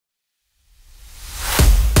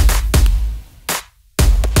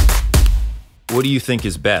What do you think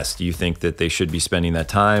is best? Do you think that they should be spending that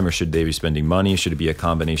time, or should they be spending money? Should it be a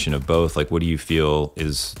combination of both? Like, what do you feel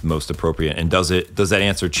is most appropriate? And does that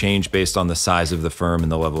answer change based on the size of the firm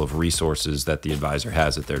and the level of resources that the advisor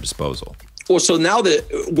has at their disposal? Well, so now that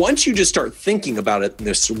once you just start thinking about it in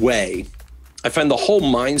this way, I find the whole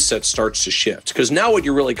mindset starts to shift, because now what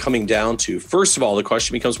you're really coming down to, first of all, the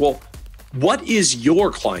question becomes, well, what is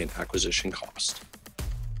your client acquisition cost?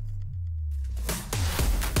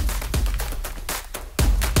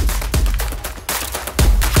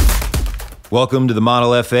 Welcome to the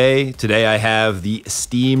Model FA. Today I have the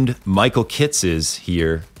esteemed Michael Kitces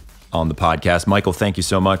here on the podcast. Michael, thank you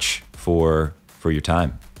so much for your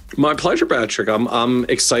time. My pleasure, Patrick. I'm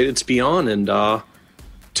excited to be on and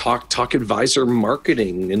talk advisor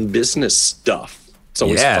marketing and business stuff. It's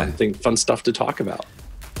always fun stuff to talk about.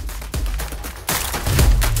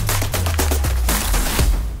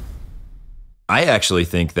 I actually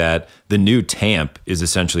think that the new TAMP is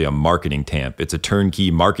essentially a marketing TAMP. It's a turnkey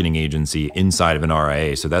marketing agency inside of an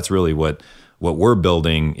RIA. So that's really what we're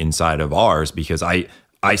building inside of ours, because I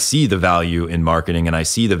see the value in marketing, and I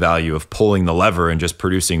see the value of pulling the lever and just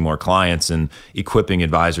producing more clients and equipping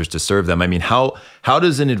advisors to serve them. I mean, how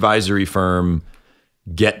does an advisory firm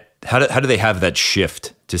how do they have that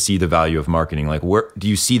shift to see the value of marketing? Like, where do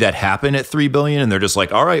you see that happen at $3 billion? And they're just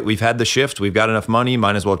like, all right, we've had the shift. We've got enough money.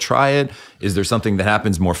 Might as well try it. Is there something that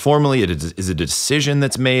happens more formally? Is it a decision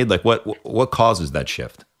that's made? Like, what causes that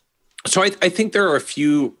shift? So I think there are a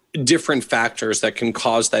few different factors that can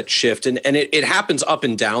cause that shift. And it happens up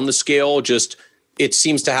and down the scale. Just, it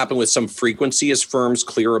seems to happen with some frequency as firms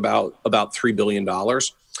clear about $3 billion.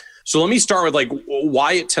 So let me start with like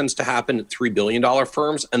why it tends to happen at $3 billion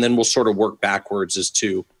firms, and then we'll sort of work backwards as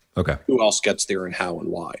to who else gets there and how and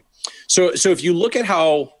why. So if you look at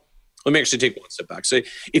how, let me actually take one step back. So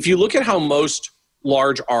if you look at how most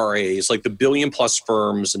large RIAs, like the billion plus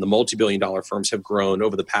firms and the multi-billion dollar firms, have grown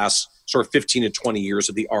over the past sort of 15 to 20 years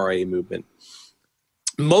of the RIA movement,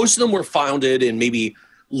 most of them were founded in maybe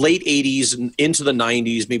late 80s and into the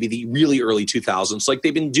 90s, maybe the really early 2000s. Like,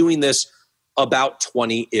 they've been doing this about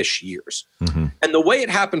 20-ish years. Mm-hmm. And the way it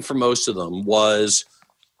happened for most of them was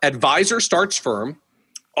advisor starts firm,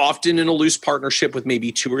 often in a loose partnership with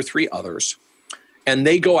maybe two or three others, and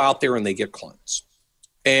they go out there and they get clients.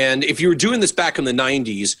 And if you were doing this back in the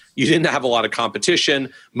 90s, you didn't have a lot of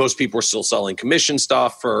competition. Most people were still selling commission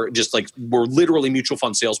stuff, or just like were literally mutual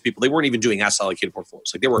fund salespeople. They weren't even doing asset allocated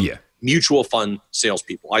portfolios. Like, they were mutual fund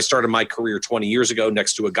salespeople. I started my career 20 years ago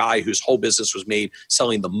next to a guy whose whole business was made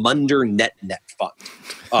selling the Munder Net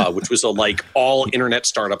Fund, which was a like all internet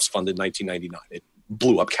startups fund in 1999. It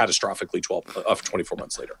blew up catastrophically 24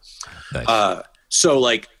 months later. Nice. So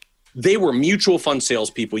like, they were mutual fund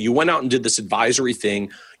salespeople. You went out and did this advisory thing.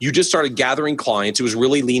 You just started gathering clients. It was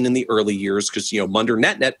really lean in the early years because, Munder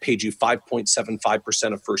Net paid you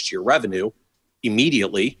 5.75% of first year revenue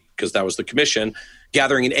immediately, because that was the commission.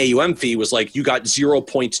 Gathering an AUM fee was like you got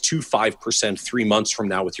 0.25% 3 months from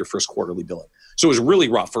now with your first quarterly billing. So it was really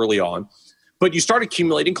rough early on. But you start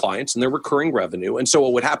accumulating clients and their recurring revenue. And so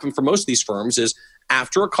what would happen for most of these firms is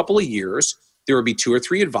after a couple of years, there would be two or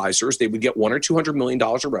three advisors. They would get $100 or $200 million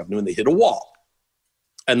of revenue, and they hit a wall.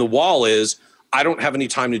 And the wall is, I don't have any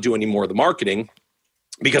time to do any more of the marketing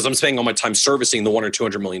because I'm spending all my time servicing the $100 or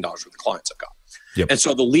 $200 million worth of clients I've got. Yep. And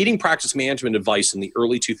so the leading practice management advice in the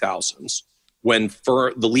early 2000s, when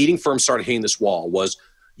the leading firms started hitting this wall, was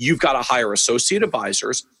you've got to hire associate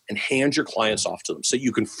advisors and hand your clients off to them so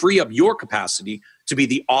you can free up your capacity to be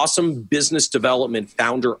the awesome business development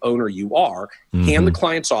founder owner you are. Mm-hmm. Hand the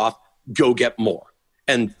clients off, go get more,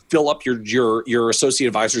 and fill up your associate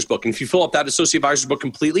advisor's book. And if you fill up that associate advisor's book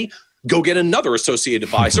completely, go get another associate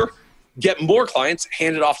advisor, get more clients,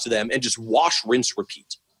 hand it off to them, and just wash, rinse,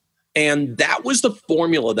 repeat. And that was the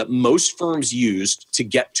formula that most firms used to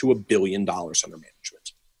get to $1 billion under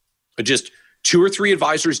management. But just two or three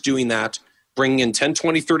advisors doing that, bringing in 10,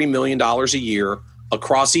 20, $30 million a year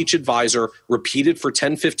across each advisor, repeated for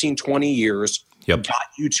 10, 15, 20 years, got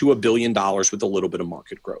you to $1 billion with a little bit of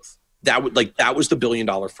market growth. That was the $1 billion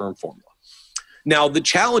firm formula. Now, the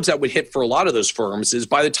challenge that would hit for a lot of those firms is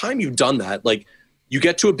by the time you've done that, like, you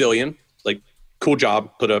get to $1 billion, like, cool job,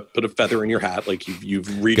 put a feather in your hat, like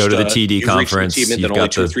you've reached. Go to the TD conference. You've that only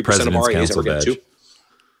 2 or 3% of RIAs ever get to.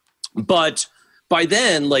 But by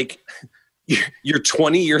then, like, you're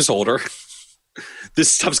 20 years older.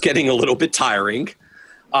 This stuff's getting a little bit tiring.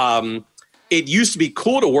 It used to be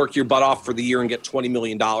cool to work your butt off for the year and get $20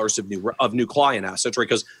 million of new client assets, right?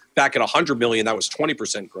 Because back at $100 million, that was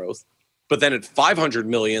 20% growth. But then at 500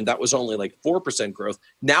 million, that was only like 4% growth.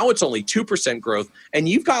 Now it's only 2% growth. And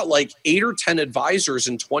you've got like 8 or 10 advisors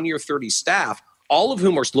and 20 or 30 staff, all of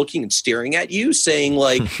whom are looking and staring at you saying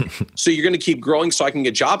like, so you're going to keep growing so I can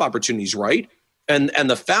get job opportunities, right? And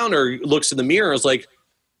the founder looks in the mirror and is like,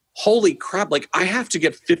 holy crap, like I have to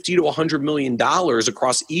get 50 to $100 million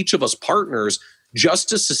across each of us partners just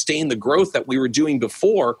to sustain the growth that we were doing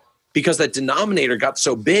before because that denominator got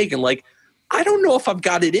so big. And like, I don't know if I've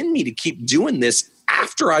got it in me to keep doing this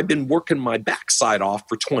after I've been working my backside off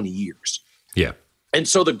for 20 years. Yeah. And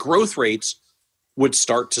so the growth rates would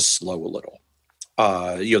start to slow a little.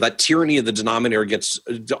 That tyranny of the denominator gets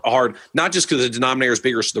hard, not just because the denominator is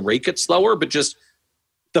bigger, so the rate gets slower, but just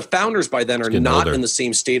the founders by then are not in the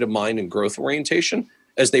same state of mind and growth orientation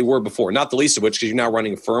as they were before. Not the least of which, because you're now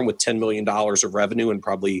running a firm with $10 million of revenue and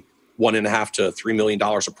probably $1.5 to $3 million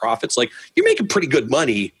of profits. Like you're making pretty good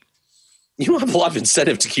money. You don't have a lot of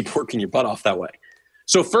incentive to keep working your butt off that way.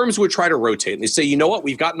 So firms would try to rotate and they say, you know what?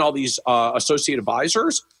 We've gotten all these associate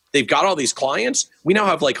advisors. They've got all these clients. We now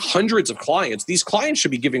have like hundreds of clients. These clients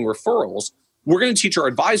should be giving referrals. We're going to teach our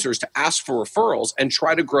advisors to ask for referrals and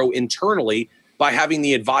try to grow internally by having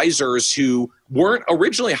the advisors who weren't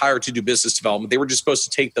originally hired to do business development. They were just supposed to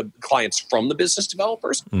take the clients from the business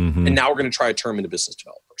developers. Mm-hmm. And now we're going to try to turn them into business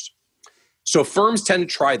developers. So firms tend to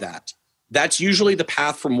try that. That's usually the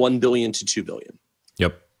path from 1 billion to 2 billion.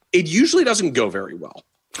 Yep. It usually doesn't go very well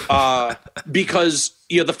because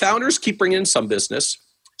the founders keep bringing in some business.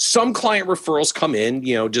 Some client referrals come in,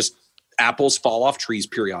 just apples fall off trees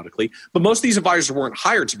periodically. But most of these advisors weren't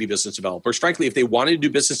hired to be business developers. Frankly, if they wanted to do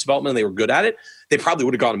business development and they were good at it, they probably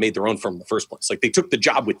would have gone and made their own firm in the first place. Like they took the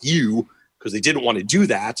job with you because they didn't want to do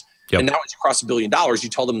that. Yep. And now as you cross $1 billion, you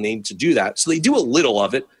tell them they need to do that. So they do a little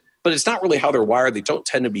of it, but it's not really how they're wired. They don't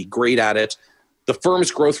tend to be great at it. The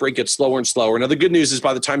firm's growth rate gets slower and slower. Now, the good news is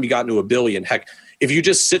by the time you got into $1 billion, heck, if you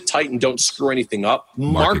just sit tight and don't screw anything up,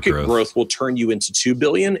 market growth will turn you into $2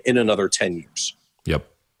 billion in another 10 years. Yep.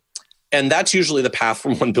 And that's usually the path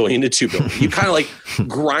from 1 billion to 2 billion. You kind of like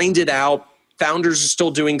grind it out. Founders are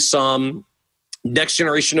still doing some. Next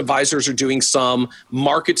generation advisors are doing some.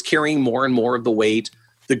 Market's carrying more and more of the weight.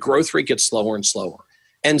 The growth rate gets slower and slower.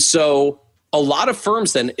 And so a lot of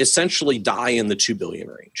firms then essentially die in the 2 billion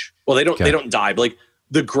range. Well, they don't die, but like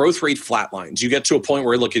the growth rate flatlines. You get to a point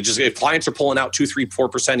where look, if clients are pulling out 2, 3,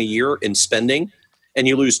 4% a year in spending, and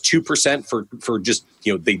you lose 2% for just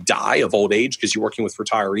they die of old age because you're working with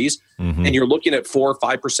retirees, mm-hmm. and you're looking at 4 or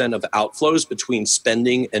 5% of outflows between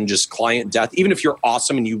spending and just client death. Even if you're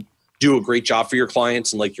awesome and you do a great job for your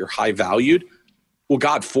clients and like you're high valued, well,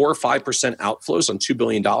 God, 4 or 5% outflows on $2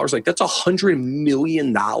 billion, like that's $100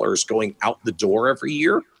 million going out the door every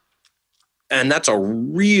year. And that's a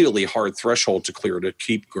really hard threshold to clear to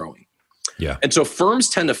keep growing. Yeah. And so firms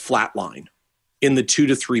tend to flatline in the 2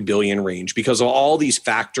 to 3 billion range because of all these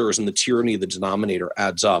factors and the tyranny of the denominator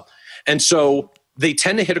adds up. And so they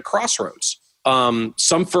tend to hit a crossroads.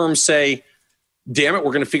 Some firms say, damn it,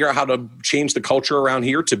 we're going to figure out how to change the culture around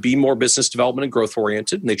here to be more business development and growth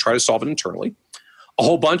oriented. And they try to solve it internally. A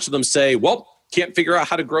whole bunch of them say, well, can't figure out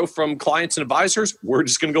how to grow from clients and advisors. We're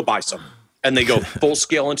just going to go buy some. And they go full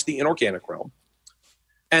scale into the inorganic realm.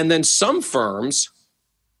 And then some firms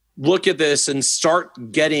look at this and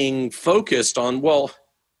start getting focused on, well,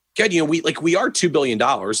 God, we are $2 billion.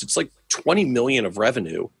 It's like 20 million of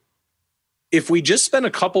revenue. If we just spend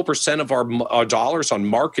a couple percent of our dollars on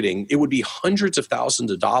marketing, it would be hundreds of thousands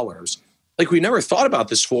of dollars. Like we never thought about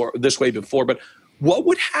this way before, but what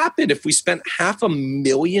would happen if we spent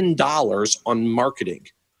 $500,000 on marketing,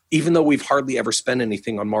 even though we've hardly ever spent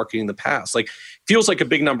anything on marketing in the past? Like, feels like a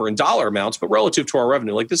big number in dollar amounts, but relative to our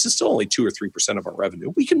revenue, like this is still only 2 or 3% of our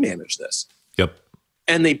revenue. We can manage this. Yep.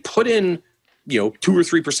 And they put in, 2 or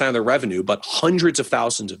 3% of their revenue, but hundreds of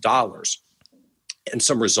thousands of dollars, and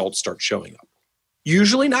some results start showing up.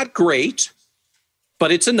 Usually not great,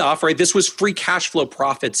 but it's enough, right? This was free cash flow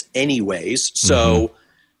profits anyways. So mm-hmm.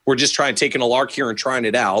 we're just taking a lark here and trying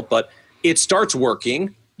it out, but it starts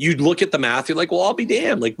working. You look at the math, you're like, well, I'll be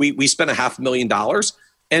damned. Like we spent $500,000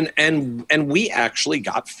 and we actually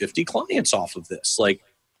got 50 clients off of this. Like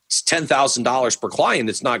it's $10,000 per client.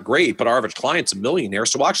 It's not great, but our average client's a millionaire.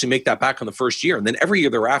 So we'll actually make that back on the first year. And then every year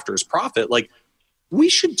thereafter is profit. Like we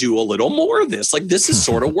should do a little more of this. Like this is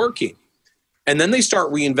sort of working. And then they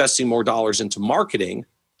start reinvesting more dollars into marketing,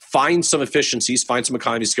 find some efficiencies, find some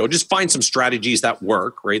economies of scale, just find some strategies that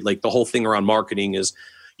work, right? Like the whole thing around marketing is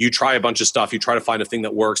you try a bunch of stuff, you try to find a thing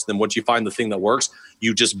that works. Then once you find the thing that works,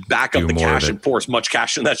 you just back up the cash and pour as much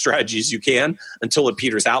cash in that strategy as you can until it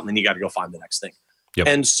peters out. And then you got to go find the next thing. Yep.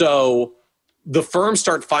 And so the firms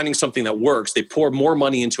start finding something that works. They pour more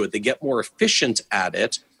money into it. They get more efficient at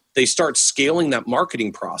it. They start scaling that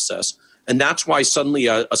marketing process. And that's why suddenly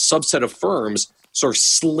a subset of firms sort of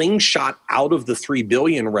slingshot out of the 3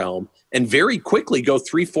 billion realm and very quickly go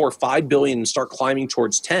 3, 4, 5 billion and start climbing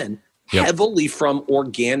towards 10, heavily from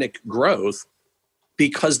organic growth,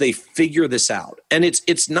 because they figure this out. And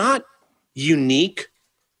it's not unique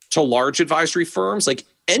to large advisory firms. Like,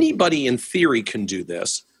 anybody in theory can do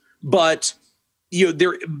this, but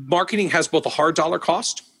their marketing has both a hard dollar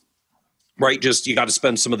cost, right? Just you got to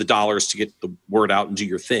spend some of the dollars to get the word out and do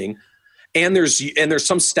your thing. And there's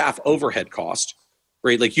some staff overhead cost,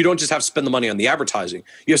 right? Like, you don't just have to spend the money on the advertising.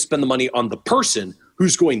 You have to spend the money on the person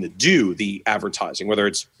who's going to do the advertising, whether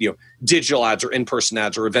it's digital ads or in-person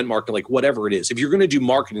ads or event marketing, like whatever it is. If you're going to do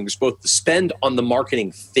marketing, there's both the spend on the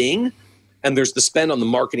marketing thing and there's the spend on the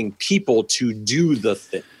marketing people to do the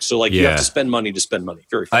thing. So like you have to spend money to spend money.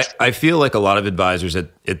 Very frustrating. I feel like a lot of advisors at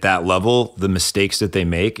that level, the mistakes that they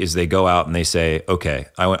make is they go out and they say, okay,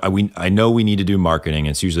 I know we need to do marketing.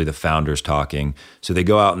 It's usually the founders talking. So they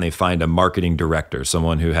go out and they find a marketing director,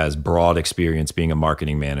 someone who has broad experience being a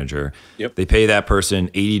marketing manager. Yep. They pay that person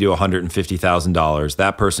 $80,000 to $150,000.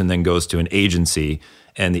 That person then goes to an agency,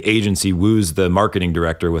 and the agency woos the marketing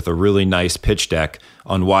director with a really nice pitch deck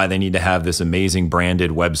on why they need to have this amazing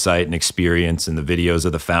branded website and experience and the videos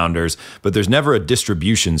of the founders. But there's never a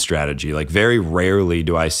distribution strategy. Like, very rarely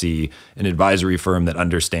do I see an advisory firm that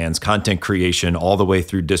understands content creation all the way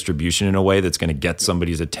through distribution in a way that's going to get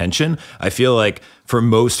somebody's attention. I feel like for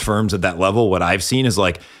most firms at that level, what I've seen is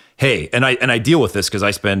like, hey, and I deal with this because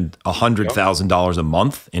I spend $100,000 a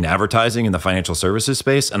month in advertising in the financial services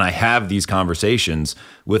space, and I have these conversations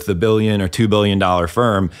with the $1 billion or $2 billion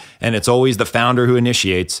firm, and it's always the founder who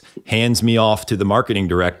initiates, hands me off to the marketing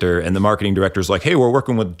director, and the marketing director's like, hey, we're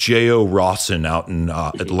working with J.O. Rawson out in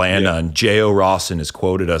Atlanta, and J.O. Rawson has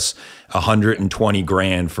quoted us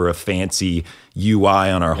 $120,000 for a fancy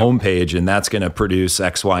UI on our homepage, and that's going to produce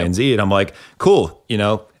X, Y, and Z. And I'm like, cool,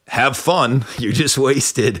 have fun. You just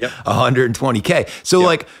wasted $120K. So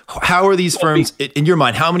like, how are these firms, in your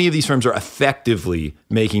mind, how many of these firms are effectively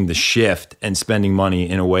making the shift and spending money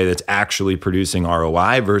in a way that's actually producing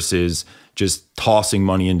ROI versus just tossing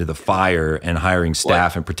money into the fire and hiring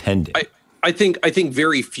staff and pretending? I think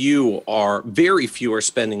very few are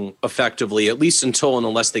spending effectively, at least until and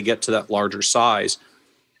unless they get to that larger size.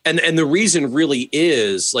 And the reason really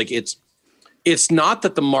is like, it's not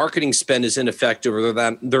that the marketing spend is ineffective or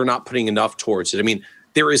that they're not putting enough towards it. I mean,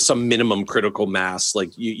 there is some minimum critical mass.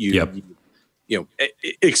 Like you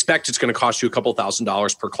expect it's going to cost you a couple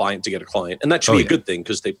 $1,000s per client to get a client. And that should be a good thing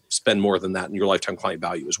because they spend more than that and your lifetime client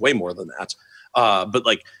value is way more than that. But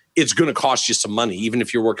like, it's going to cost you some money. Even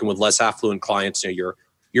if you're working with less affluent clients, you're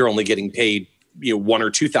only getting paid, $1,000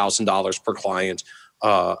 or $2,000 per client.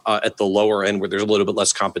 At the lower end where there's a little bit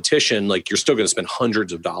less competition, like you're still going to spend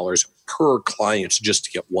hundreds of dollars per client just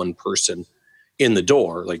to get one person in the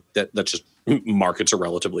door. Like that's just, markets are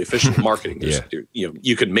relatively efficient in marketing.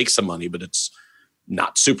 You can make some money, but it's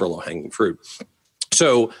not super low hanging fruit.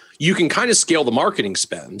 So you can kind of scale the marketing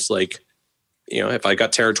spends. Like, if I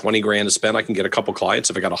got 10 or 20 grand to spend, I can get a couple clients.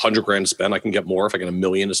 If I got 100 grand to spend, I can get more. If I got $1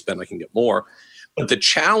 million to spend, I can get more. But the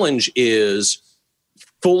challenge is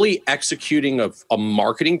fully executing a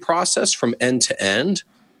marketing process from end to end,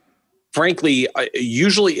 frankly,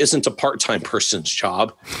 usually isn't a part-time person's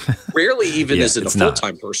job. Rarely even is it a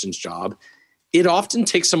full-time person's job. It often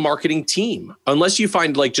takes a marketing team, unless you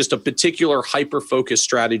find like just a particular hyper-focused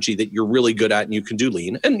strategy that you're really good at and you can do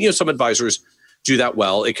lean. And some advisors do that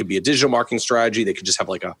well. It could be a digital marketing strategy. They could just have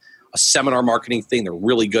like a seminar marketing thing they're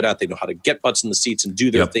really good at. They know how to get butts in the seats and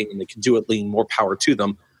do their thing, and they can do it lean. More power to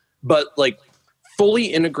them. But like, fully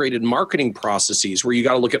integrated marketing processes where you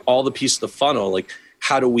got to look at all the pieces of the funnel, like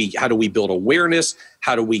how do we build awareness?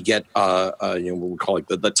 How do we get what we call like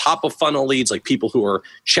the top of funnel leads, like people who are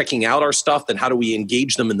checking out our stuff? Then how do we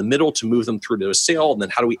engage them in the middle to move them through to a sale? And then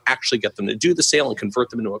how do we actually get them to do the sale and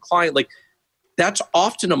convert them into a client? Like, that's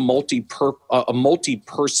often a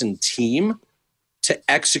multi-person team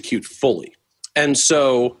to execute fully. And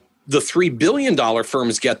so the $3 billion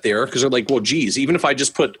firms get there because they're like, well, geez, even if I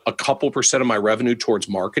just put a couple % of my revenue towards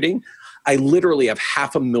marketing, I literally have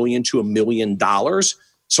 $500,000 to $1 million.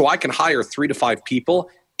 So I can hire 3 to 5 people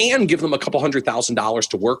and give them a couple $100,000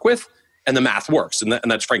 to work with. And the math works. And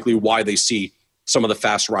that's frankly why they see some of the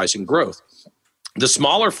fast rising growth. The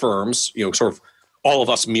smaller firms, sort of all of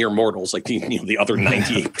us mere mortals, like the other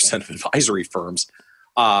 98% of advisory firms,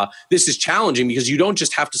 this is challenging because you don't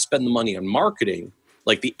just have to spend the money on marketing,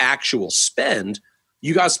 like the actual spend.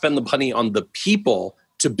 You got to spend the money on the people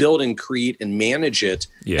to build and create and manage it.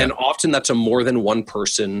 Yeah. And often that's a more than one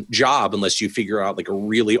person job unless you figure out like a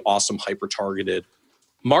really awesome hyper-targeted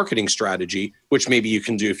marketing strategy, which maybe you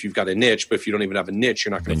can do if you've got a niche, but if you don't even have a niche,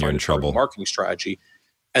 you're not going to find a targeted marketing strategy.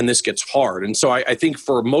 And this gets hard. And so I think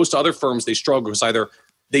for most other firms, they struggle because either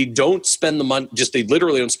they don't spend the money, they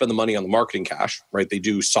literally don't spend the money on the marketing cash, right? They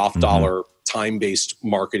do soft dollar, time-based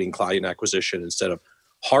marketing, client acquisition instead of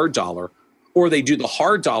hard dollar, or they do the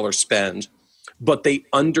hard dollar spend, but they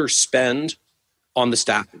underspend on the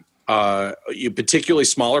staffing. Particularly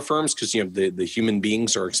smaller firms, because the human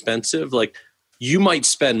beings are expensive. Like you might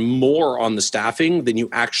spend more on the staffing than you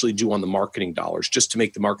actually do on the marketing dollars, just to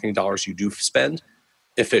make the marketing dollars you do spend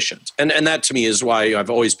efficient. And that to me is why I've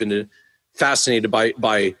always been fascinated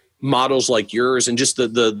by models like yours and just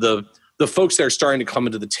the folks that are starting to come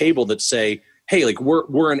into the table that say, hey, like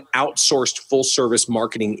we're an outsourced full service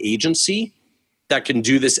marketing agency that can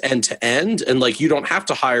do this end to end. And like, you don't have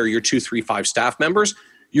to hire your 2, 3, 5 staff members.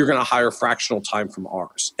 You're going to hire fractional time from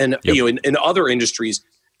ours. And in other industries,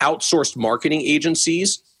 outsourced marketing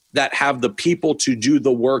agencies that have the people to do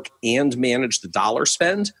the work and manage the dollar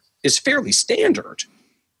spend is fairly standard.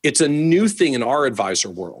 It's a new thing in our advisor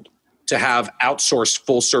world to have outsourced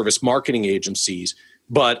full service marketing agencies.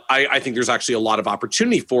 But I think there's actually a lot of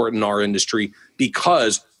opportunity for it in our industry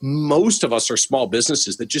because most of us are small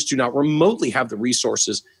businesses that just do not remotely have the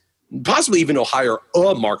resources, possibly even to hire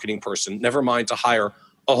a marketing person, never mind to hire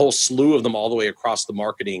a whole slew of them all the way across the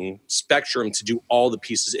marketing spectrum to do all the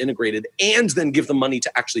pieces integrated and then give them money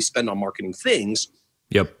to actually spend on marketing things.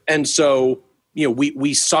 Yep. And so,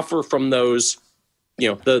 we suffer from those,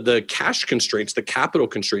 the cash constraints, the capital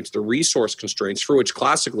constraints, the resource constraints for which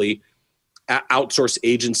classically outsourced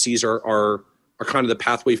agencies are kind of the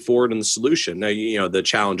pathway forward and the solution. Now, the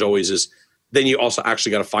challenge always is then you also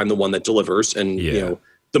actually got to find the one that delivers. And,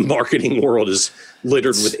 the marketing world is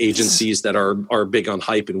littered with agencies that are big on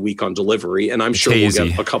hype and weak on delivery. And I'm sure we'll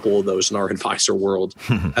get a couple of those in our advisor world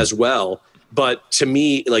as well. But to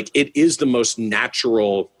me, like it is the most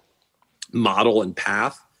natural model and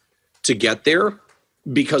path to get there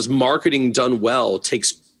because marketing done well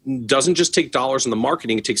doesn't just take dollars on the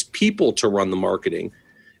marketing, it takes people to run the marketing.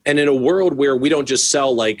 And in a world where we don't just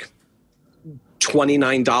sell like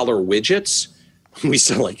 $29 widgets, we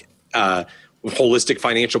sell like holistic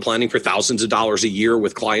financial planning for thousands of dollars a year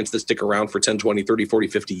with clients that stick around for 10, 20, 30, 40,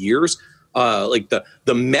 50 years. Like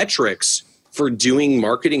the metrics for doing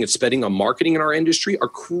marketing and spending on marketing in our industry are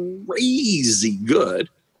crazy good,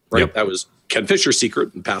 right? Yep. That was Ken Fisher's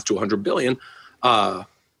secret and path to 100 billion.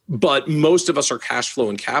 But most of us are cash flow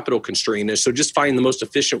and capital constrained. So just finding the most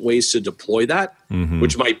efficient ways to deploy that,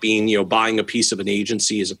 which might mean, buying a piece of an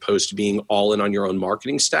agency as opposed to being all in on your own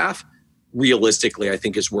marketing staff. Realistically, I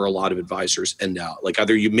think is where a lot of advisors end out. Like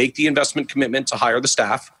either you make the investment commitment to hire the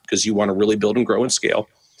staff because you want to really build and grow and scale.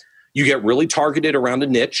 You get really targeted around a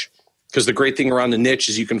niche because the great thing around the niche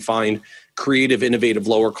is you can find creative, innovative,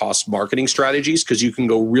 lower cost marketing strategies because you can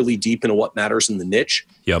go really deep into what matters in the niche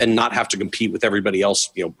and not have to compete with everybody else,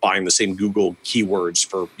 buying the same Google keywords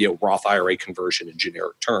for, Roth IRA conversion in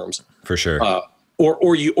generic terms. For sure.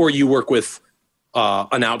 Or you work with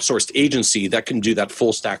an outsourced agency that can do that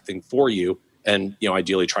full stack thing for you and,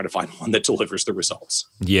 ideally try to find one that delivers the results.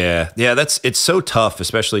 Yeah. It's so tough,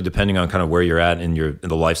 especially depending on kind of where you're at in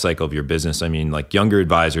the life cycle of your business. I mean, like younger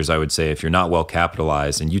advisors, I would say if you're not well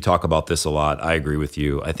capitalized, and you talk about this a lot, I agree with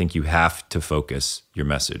you. I think you have to focus your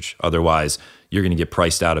message. Otherwise, you're going to get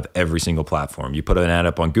priced out of every single platform. You put an ad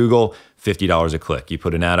up on Google, $50 a click. You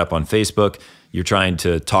put an ad up on Facebook, you're trying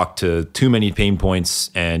to talk to too many pain points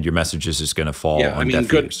and your message is just going to fall on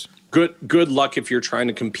deaf ears. Good luck if you're trying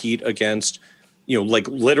to compete against, like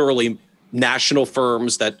literally national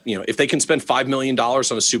firms that, if they can spend $5 million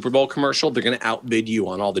on a Super Bowl commercial, they're going to outbid you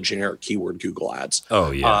on all the generic keyword Google ads.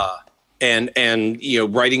 Oh yeah. And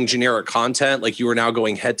writing generic content, like you are now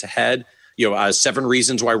going head to head, 7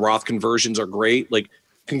 reasons why Roth conversions are great. Like,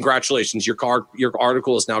 congratulations. Your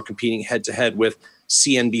article is now competing head to head with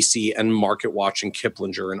CNBC and MarketWatch and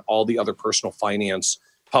Kiplinger and all the other personal finance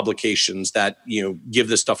publications that give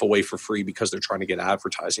this stuff away for free because they're trying to get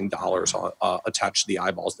advertising dollars attached to the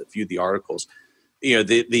eyeballs that view the articles.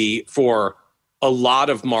 For a lot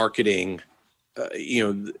of marketing,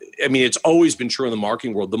 it's always been true in the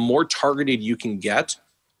marketing world. The more targeted you can get,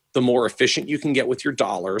 the more efficient you can get with your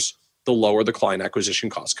dollars, the lower the client acquisition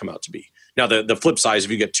costs come out to be. Now, the flip side is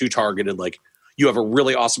if you get too targeted, like you have a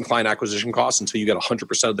really awesome client acquisition cost until you get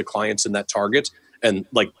 100% of the clients in that target. And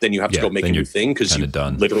like, then you have to go make a new thing because you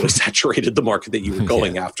literally saturated the market that you were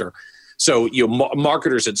going after. So,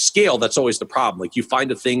 marketers at scale, that's always the problem. Like you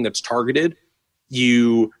find a thing that's targeted,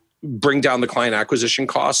 you bring down the client acquisition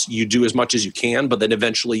costs. You do as much as you can, but then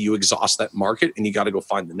eventually you exhaust that market and you got to go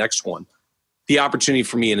find the next one. The opportunity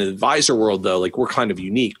for me in an advisor world, though, like we're kind of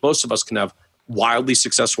unique. Most of us can have wildly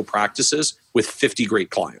successful practices with 50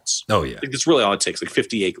 great clients. Oh, yeah. Like, that's really all it takes, like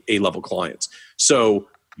 50 A-level clients. So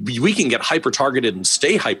we can get hyper-targeted and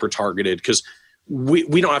stay hyper-targeted because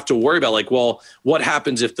we don't have to worry about like, well, what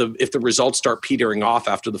happens if the results start petering off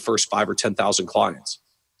after the first 5 or 10,000 clients?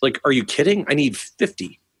 Like, are you kidding? I need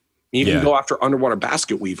 50. You can go after underwater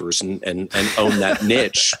basket weavers and own that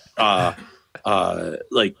niche,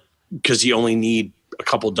 like because you only need a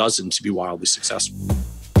couple dozen to be wildly successful.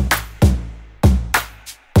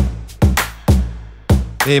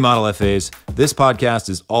 Hey, Model FAs. This podcast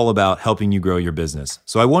is all about helping you grow your business.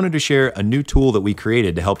 So I wanted to share a new tool that we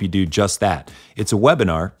created to help you do just that. It's a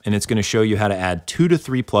webinar, and it's going to show you how to add 2 to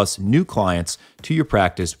 3 plus new clients to your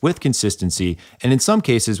practice with consistency, and in some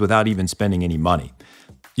cases without even spending any money.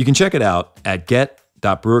 You can check it out at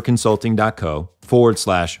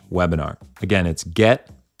get.brewerconsulting.co/webinar. Again, it's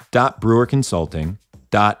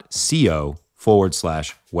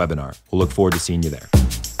get.brewerconsulting.co/webinar. We'll look forward to seeing you there.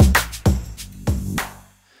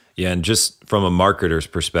 Yeah, and just from a marketer's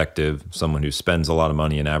perspective, someone who spends a lot of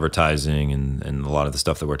money in advertising and a lot of the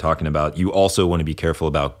stuff that we're talking about, you also want to be careful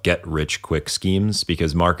about get-rich-quick schemes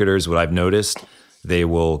because marketers, what I've noticed, they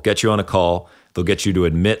will get you on a call, they'll get you to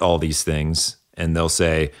admit all these things, and they'll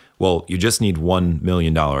say, well, you just need $1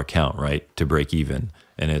 million account, right, to break even.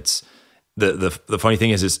 And it's the funny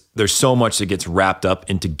thing is there's so much that gets wrapped up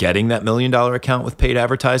into getting that $1 million account with paid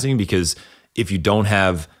advertising because if you don't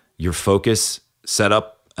have your focus set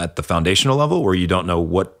up at the foundational level where you don't know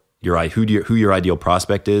what who your ideal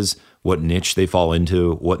prospect is, what niche they fall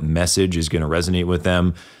into, what message is going to resonate with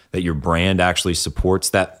them, that your brand actually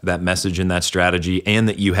supports that message and that strategy, and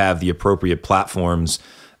that you have the appropriate platforms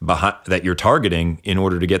that you're targeting in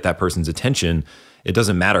order to get that person's attention, it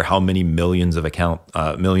doesn't matter how many millions of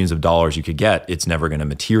dollars you could get, it's never going to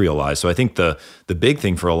materialize. So I think the big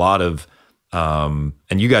thing for a lot of and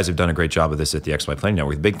you guys have done a great job of this at the XY Planning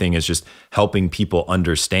Network. The big thing is just helping people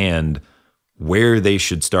understand where they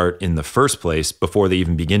should start in the first place before they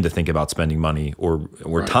even begin to think about spending money or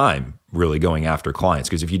right. time really going after clients.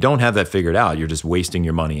 Because if you don't have that figured out, you're just wasting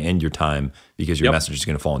your money and your time because your message is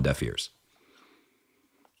going to fall on deaf ears.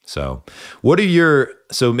 So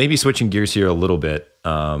so maybe switching gears here a little bit,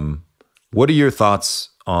 what are your thoughts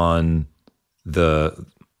on the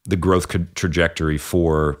growth trajectory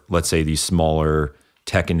for, let's say, these smaller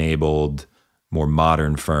tech-enabled, more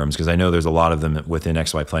modern firms? Because I know there's a lot of them within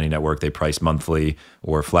XY Planning Network. They price monthly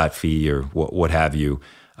or flat fee or what have you.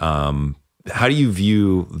 How do you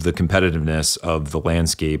view the competitiveness of the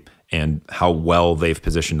landscape and how well they've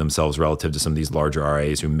positioned themselves relative to some of these larger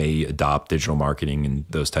RIAs who may adopt digital marketing and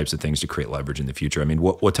those types of things to create leverage in the future? I mean,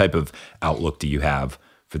 what type of outlook do you have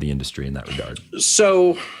for the industry in that regard?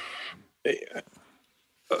 So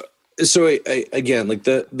again, like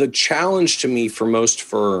the challenge to me for most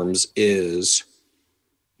firms is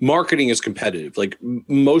marketing is competitive. Like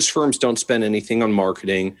most firms don't spend anything on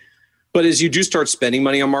marketing, but as you do start spending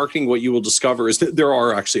money on marketing, what you will discover is that there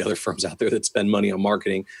are actually other firms out there that spend money on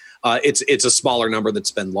marketing. It's a smaller number that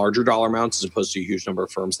spend larger dollar amounts as opposed to a huge number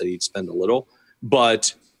of firms that each spend a little,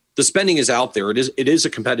 but the spending is out there. It is a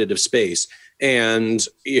competitive space, and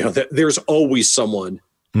there's always someone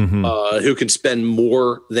who can spend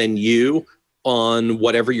more than you on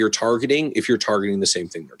whatever you're targeting if you're targeting the same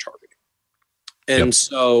thing they're targeting. And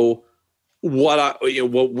so what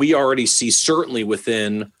we already see certainly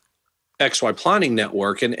within XY Planning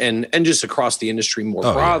Network and just across the industry more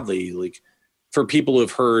broadly, like for people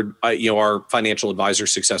who've heard our Financial Advisor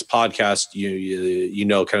Success podcast,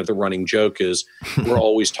 kind of the running joke is we're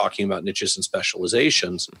always talking about niches and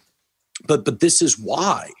specializations. But this is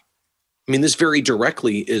why. I mean, this very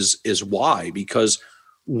directly is why, because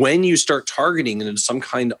when you start targeting into some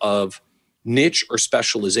kind of niche or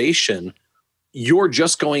specialization, you're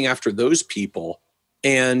just going after those people,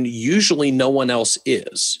 and usually no one else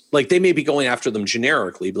is. Like they may be going after them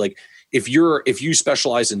generically, but like if you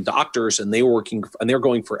specialize in doctors and they're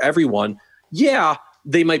going for everyone,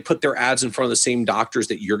 they might put their ads in front of the same doctors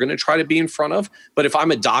that you're going to try to be in front of. But if I'm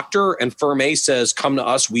a doctor and firm A says, come to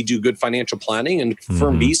us, we do good financial planning, and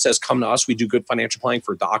firm B says, come to us, we do good financial planning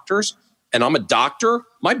for doctors, and I'm a doctor,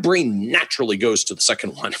 my brain naturally goes to the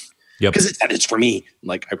second one because it's for me.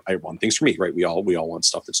 Like I want things for me, right? We all want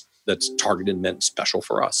stuff that's targeted and meant special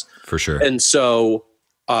for us. For sure. And so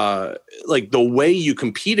like the way you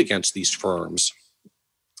compete against these firms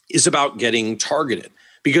is about getting targeted.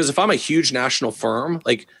 Because if I'm a huge national firm,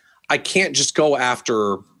 like I can't just go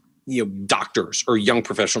after, doctors or young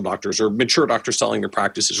professional doctors or mature doctors selling their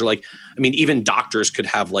practices, or like, I mean, even doctors could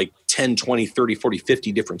have like 10, 20, 30, 40,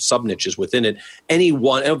 50 different sub niches within it, any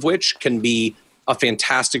one of which can be a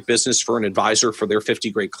fantastic business for an advisor for their 50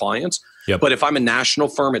 great clients. Yep. But if I'm a national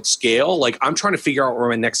firm at scale, like I'm trying to figure out where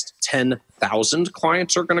my next 10,000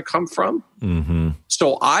 clients are going to come from. Mm-hmm.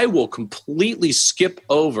 So I will completely skip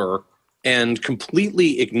over and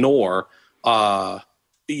completely ignore, like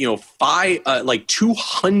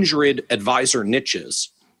 200 advisor niches.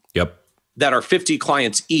 Yep. That are 50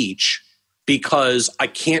 clients each, because I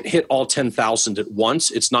can't hit all 10,000 at once.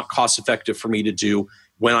 It's not cost effective for me to do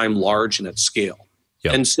when I'm large and at scale.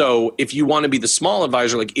 Yep. And so if you want to be the small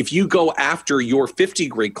advisor, like if you go after your 50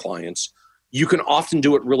 great clients, you can often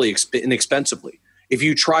do it really inexpensively. If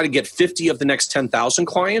you try to get 50 of the next 10,000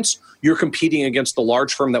 clients, you're competing against the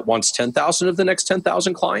large firm that wants 10,000 of the next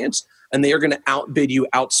 10,000 clients, and they are going to outbid you,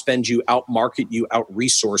 outspend you, outmarket you,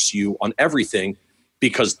 outresource you on everything,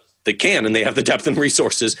 because they can and they have the depth and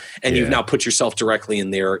resources, and you've now put yourself directly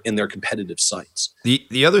in their competitive sights.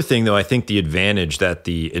 The other thing, though, I think the advantage that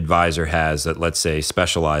the advisor has that, let's say,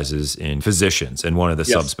 specializes in physicians and one of the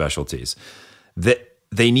subspecialties, that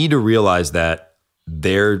they need to realize that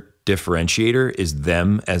their differentiator is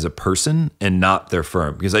them as a person and not their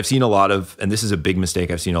firm. Because I've seen a lot of, and this is a big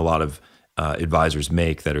mistake I've seen a lot of advisors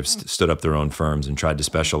make that have stood up their own firms and tried to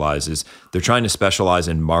specialize, is they're trying to specialize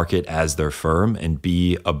and market as their firm and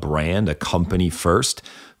be a brand, a company first.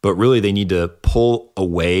 But really, they need to pull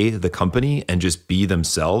away the company and just be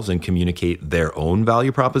themselves and communicate their own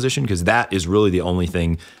value proposition, because that is really the only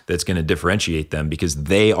thing that's going to differentiate them, because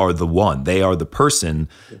they are the one. They are the person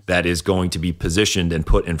that is going to be positioned and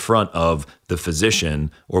put in front of the physician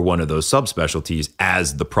or one of those subspecialties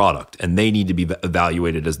as the product. And they need to be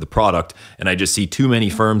evaluated as the product. And I just see too many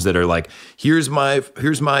firms that are like, here's my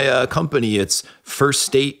company. It's First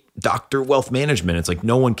State Doctor Wealth Management. It's like,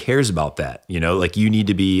 no one cares about that. Like, you need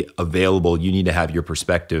to be available. You need to have your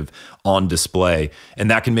perspective on display,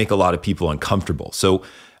 and that can make a lot of people uncomfortable. So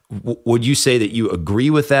would you say that you agree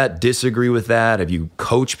with that, disagree with that? Have you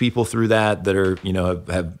coached people through that are,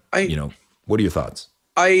 what are your thoughts?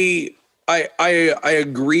 I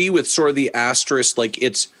agree with sort of the asterisk, like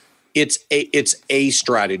it's a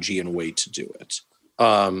strategy and way to do it.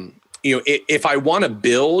 If I want to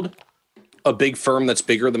build a big firm that's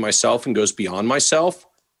bigger than myself and goes beyond myself,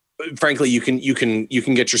 frankly, you can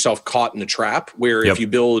get yourself caught in a trap where if you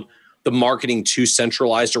build the marketing too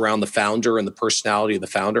centralized around the founder and the personality of the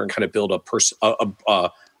founder and kind of build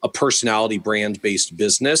a personality brand based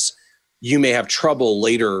business, you may have trouble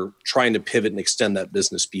later trying to pivot and extend that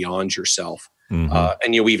business beyond yourself. Mm-hmm.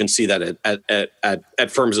 And we even see that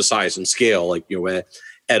at firms of size and scale, like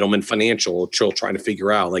Edelman Financial, trying to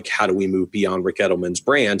figure out, like, how do we move beyond Rick Edelman's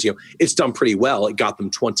brand? It's done pretty well. It got them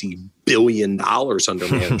 $20 billion under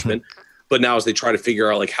management. But now as they try to figure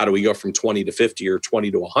out, like, how do we go from 20 to 50 or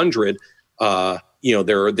 20 to 100,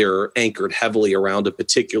 they're anchored heavily around a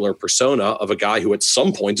particular persona of a guy who at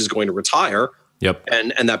some point is going to retire. Yep.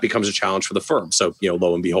 And that becomes a challenge for the firm. So,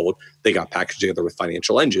 lo and behold, they got packaged together with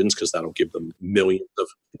financial engines, because that'll give them millions of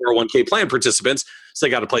 401k plan participants. So they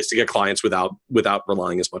got a place to get clients without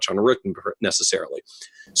relying as much on a written necessarily.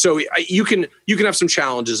 So you can have some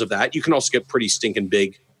challenges of that. You can also get pretty stinking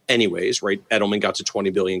big anyways, right? Edelman got to 20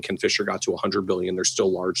 billion. Ken Fisher got to 100 billion. They're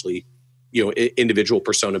still largely, individual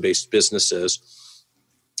persona-based businesses.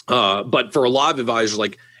 But for a lot of advisors,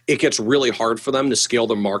 like, it gets really hard for them to scale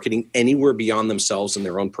their marketing anywhere beyond themselves in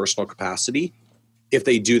their own personal capacity if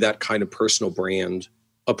they do that kind of personal brand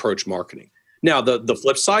approach marketing. Now, the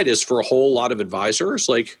flip side is, for a whole lot of advisors,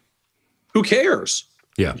 like, who cares?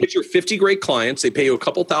 Yeah. Get your 50 great clients. They pay you a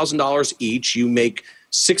couple $1,000s each. You make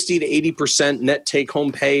 60 to 80% net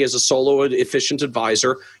take-home pay as a solo efficient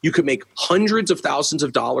advisor. You could make hundreds of thousands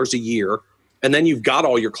of dollars a year. And then you've got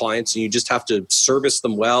all your clients, and you just have to service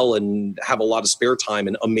them well and have a lot of spare time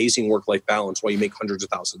and amazing work-life balance while you make hundreds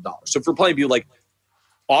of thousands of dollars. So for plenty of you, like,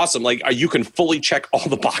 awesome, like, you can fully check all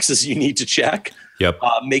the boxes you need to check. Yep.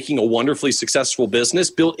 Making a wonderfully successful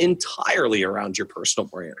business built entirely around your personal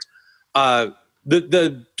brand.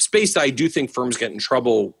 The space that I do think firms get in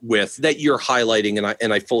trouble with, that you're highlighting,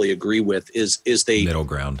 and I fully agree with, is they middle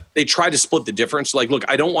ground. They try to split the difference. Like, look,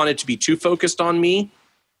 I don't want it to be too focused on me,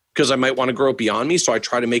 because I might want to grow it beyond me. So I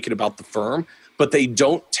try to make it about the firm, but they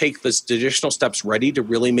don't take the additional steps ready to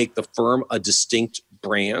really make the firm a distinct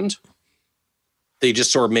brand. They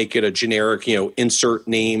just sort of make it a generic, insert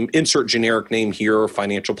generic name here,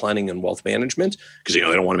 financial planning and wealth management, because, they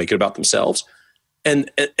don't want to make it about themselves.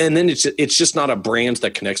 And then it's just not a brand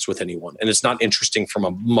that connects with anyone. And it's not interesting from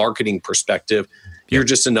a marketing perspective. You're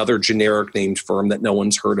just another generic named firm that no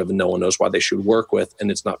one's heard of and no one knows why they should work with, and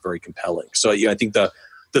it's not very compelling. So I think the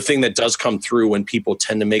thing that does come through when people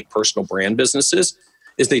tend to make personal brand businesses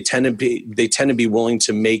is they tend to be willing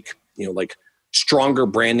to make, like stronger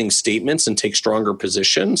branding statements and take stronger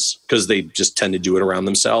positions because they just tend to do it around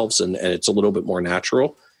themselves, and it's a little bit more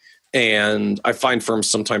natural. And I find firms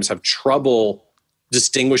sometimes have trouble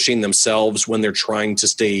distinguishing themselves when they're trying to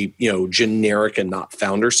stay, generic and not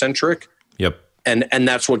founder centric. Yep. And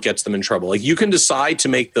that's what gets them in trouble. Like, you can decide to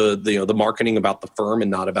make the marketing about the firm and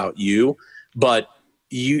not about you, but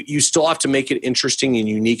you still have to make it interesting and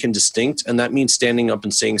unique and distinct. And that means standing up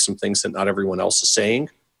and saying some things that not everyone else is saying.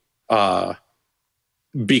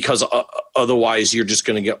 Because otherwise you're just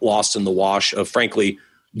going to get lost in the wash of, frankly,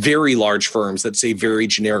 very large firms that say very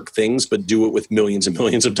generic things, but do it with millions and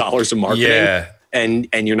millions of dollars of marketing. Yeah. And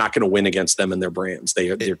you're not going to win against them and their brands.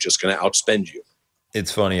 They're just going to outspend you.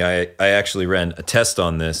 It's funny. I actually ran a test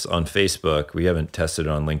on this on Facebook. We haven't tested it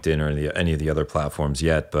on LinkedIn or any of the other platforms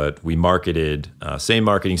yet, but we marketed same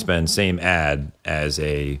marketing spend, same ad as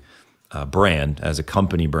a brand, as a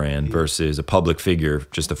company brand versus a public figure,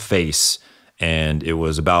 just a face. And it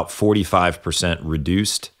was about 45%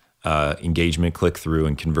 reduced engagement, click-through,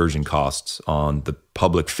 and conversion costs on the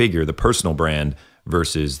public figure, the personal brand,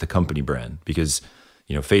 versus the company brand. Because,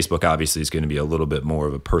 Facebook obviously is going to be a little bit more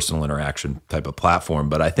of a personal interaction type of platform.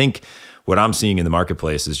 But I think what I'm seeing in the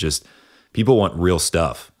marketplace is just people want real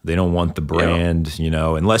stuff. They don't want the brand,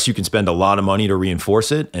 unless you can spend a lot of money to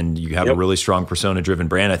reinforce it and you have a really strong persona-driven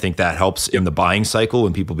brand. I think that helps in the buying cycle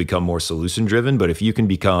when people become more solution-driven. But if you can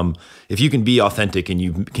be authentic and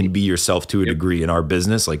you can be yourself to a degree in our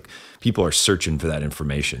business, like, people are searching for that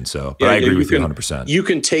information. So, but I agree with you 100%. You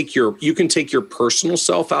can take your personal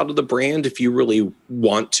self out of the brand if you really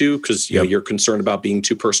want to, because you're concerned about being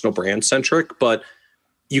too personal brand centric. But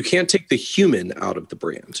you can't take the human out of the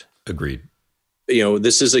brand. Agreed.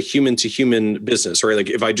 This is a human to human business, right? Like,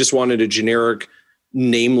 if I just wanted a generic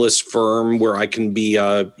nameless firm where I can be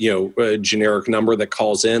a generic number that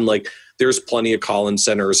calls in, like, there's plenty of call-in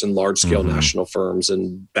centers and large scale national firms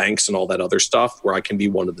and banks and all that other stuff where I can be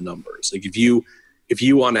one of the numbers. Like, if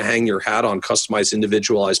you want to hang your hat on customized,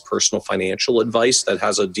 individualized personal financial advice that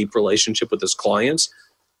has a deep relationship with his clients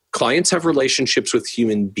have relationships with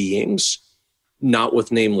human beings, not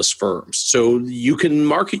with nameless firms. So you can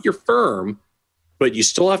market your firm, but you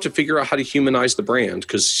still have to figure out how to humanize the brand,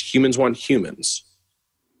 because humans want humans.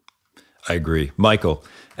 I agree. Michael,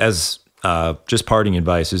 as just parting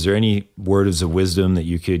advice, is there any words of wisdom that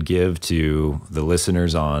you could give to the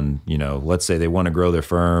listeners on, let's say they want to grow their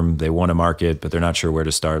firm, they want to market, but they're not sure where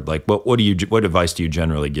to start? Like, what advice do you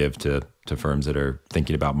generally give to firms that are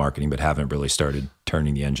thinking about marketing but haven't really started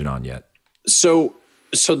turning the engine on yet? So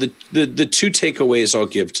the two takeaways I'll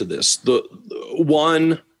give to this, the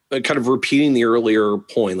one, kind of repeating the earlier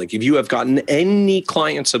point, like, if you have gotten any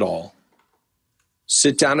clients at all,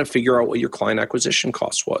 sit down and figure out what your client acquisition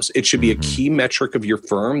cost was. It should be a key metric of your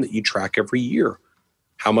firm that you track every year.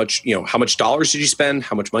 How much dollars did you spend?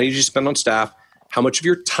 How much money did you spend on staff? How much of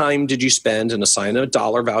your time did you spend, and assign a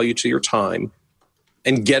dollar value to your time,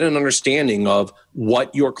 and get an understanding of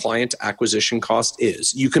what your client acquisition cost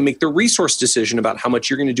is. You can make the resource decision about how much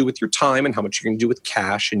you're going to do with your time and how much you're going to do with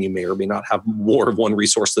cash, and you may or may not have more of one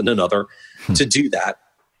resource than another to do that.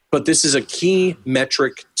 But this is a key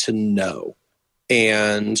metric to know.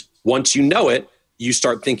 And once you know it, you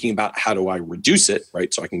start thinking about, how do I reduce it,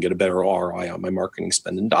 right? So I can get a better ROI on my marketing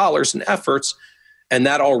spend in dollars and efforts. And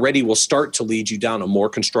that already will start to lead you down a more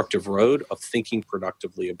constructive road of thinking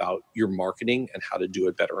productively about your marketing and how to do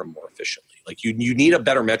it better and more efficiently. Like, you need a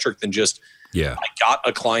better metric than just, I got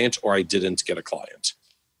a client or I didn't get a client.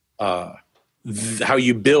 How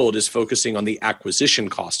you build is focusing on the acquisition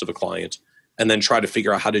cost of a client, and then try to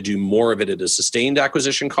figure out how to do more of it at a sustained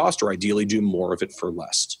acquisition cost, or ideally do more of it for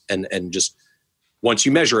less. And just once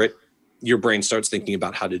you measure it, your brain starts thinking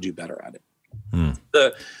about how to do better at it.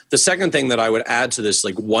 The second thing that I would add to this,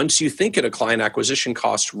 like, once you think at a client acquisition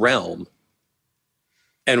cost realm,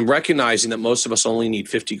 and recognizing that most of us only need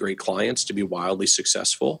 50 great clients to be wildly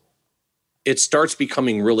successful, it starts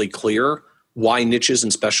becoming really clear why niches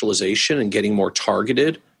and specialization and getting more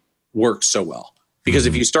targeted work so well. Because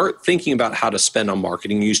if you start thinking about how to spend on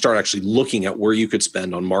marketing, you start actually looking at where you could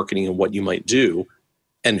spend on marketing and what you might do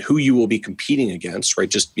and who you will be competing against, right?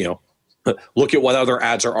 Just, look at what other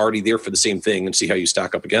ads are already there for the same thing and see how you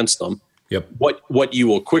stack up against them. Yep. What you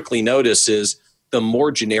will quickly notice is the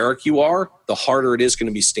more generic you are, the harder it is going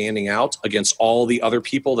to be standing out against all the other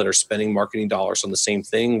people that are spending marketing dollars on the same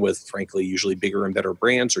thing with, frankly, usually bigger and better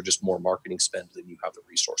brands or just more marketing spend than you have the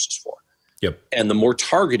resources for. Yep. And the more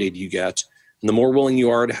targeted you get, And the more willing you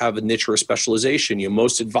are to have a niche or a specialization,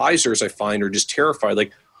 most advisors I find are just terrified.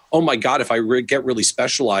 Like, oh my God, if I get really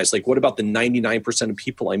specialized, like what about the 99% of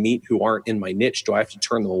people I meet who aren't in my niche? Do I have to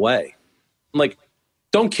turn them away? I'm like,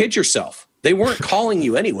 don't kid yourself. They weren't calling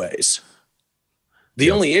you anyways.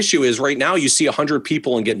 The only issue is right now you see 100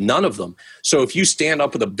 people and get none of them. So if you stand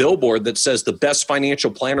up with a billboard that says the best financial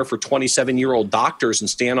planner for 27-year-old doctors and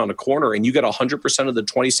stand on a corner and you get 100% of the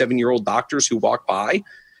 27-year-old doctors who walk by,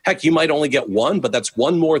 heck, you might only get one, but that's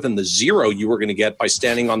one more than the zero you were going to get by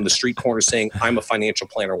standing on the street corner saying, I'm a financial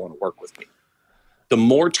planner, want to work with me. The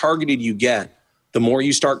more targeted you get, the more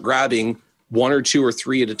you start grabbing one or two or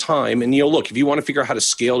three at a time. And look, if you want to figure out how to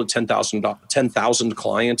scale to 10,000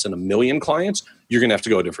 clients and 1 million clients, you're going to have to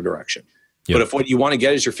go a different direction. Yep. But if what you want to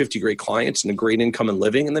get is your 50 great clients and a great income and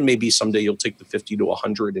living, and then maybe someday you'll take the 50 to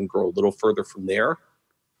 100 and grow a little further from there.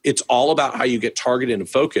 It's all about how you get targeted and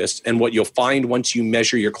focused. And what you'll find once you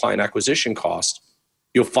measure your client acquisition cost,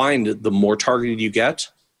 you'll find the more targeted you get,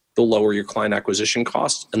 the lower your client acquisition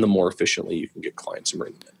cost, and the more efficiently you can get clients and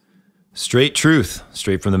bring them in. Straight truth,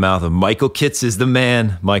 straight from the mouth of Michael Kitces, the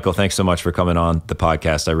man. Michael, thanks so much for coming on the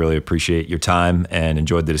podcast. I really appreciate your time and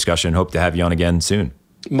enjoyed the discussion. Hope to have you on again soon.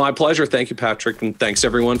 My pleasure. Thank you, Patrick. And thanks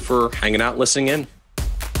everyone for hanging out and listening in.